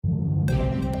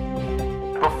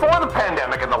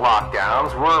pandemic and the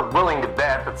lockdowns, we're willing to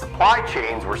bet that supply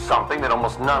chains were something that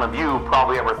almost none of you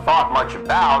probably ever thought much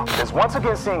about. Is once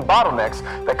again seeing bottlenecks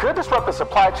that could disrupt the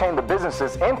supply chain to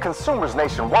businesses and consumers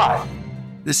nationwide.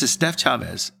 This is Steph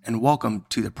Chavez, and welcome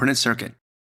to The Printed Circuit,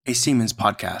 a Siemens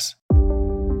podcast.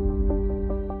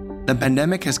 The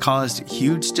pandemic has caused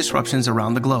huge disruptions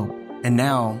around the globe, and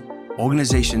now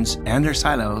organizations and their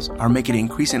silos are making it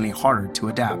increasingly harder to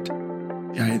adapt.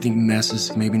 I think mess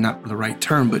is maybe not the right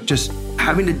term, but just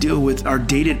having to deal with our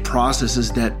dated processes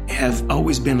that have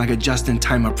always been like a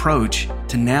just-in-time approach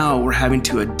to now we're having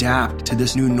to adapt to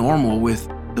this new normal with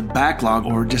the backlog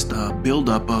or just a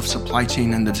buildup of supply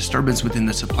chain and the disturbance within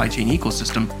the supply chain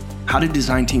ecosystem. How do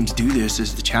design teams do this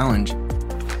is the challenge.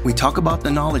 We talk about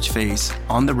the knowledge phase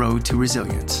on the road to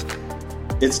resilience.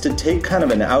 It's to take kind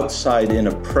of an outside-in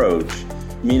approach,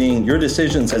 meaning your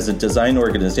decisions as a design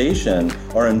organization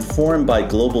are informed by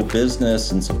global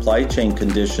business and supply chain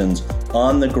conditions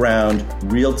on the ground,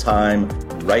 real time,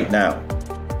 right now.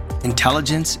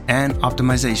 Intelligence and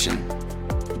optimization.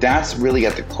 That's really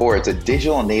at the core. It's a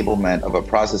digital enablement of a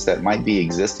process that might be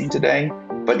existing today,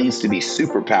 but needs to be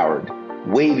super powered,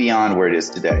 way beyond where it is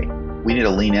today. We need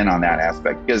to lean in on that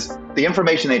aspect because the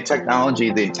information, the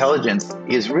technology, the intelligence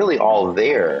is really all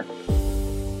there.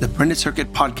 The Printed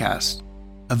Circuit Podcast,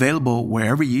 available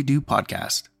wherever you do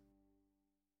podcasts.